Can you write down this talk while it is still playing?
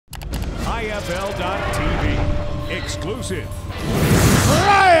IFL.TV. Exclusive.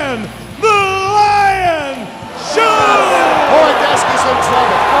 Ryan the Lion Schultz! Poindexter's in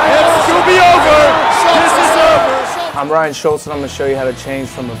trouble. It's to be over. This is over. I'm Ryan Schultz, and I'm going to show you how to change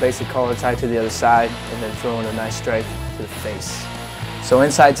from a basic collar tie to the other side and then throw in a nice strike to the face. So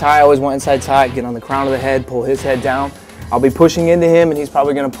inside tie, I always want inside tie, get on the crown of the head, pull his head down. I'll be pushing into him and he's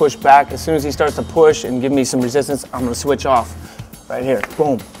probably going to push back. As soon as he starts to push and give me some resistance, I'm going to switch off. Right here,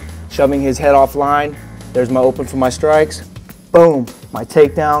 boom. Shoving his head offline. There's my open for my strikes. Boom, my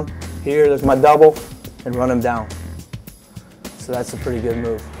takedown. Here, there's my double, and run him down. So that's a pretty good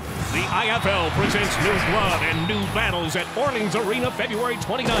move. The IFL presents new blood and new battles at Orleans Arena February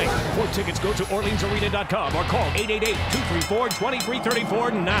 29th. For tickets, go to orleansarena.com or call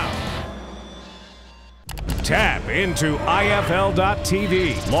 888-234-2334 now. Tap into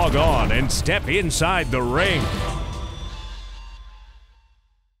IFL.TV. Log on and step inside the ring.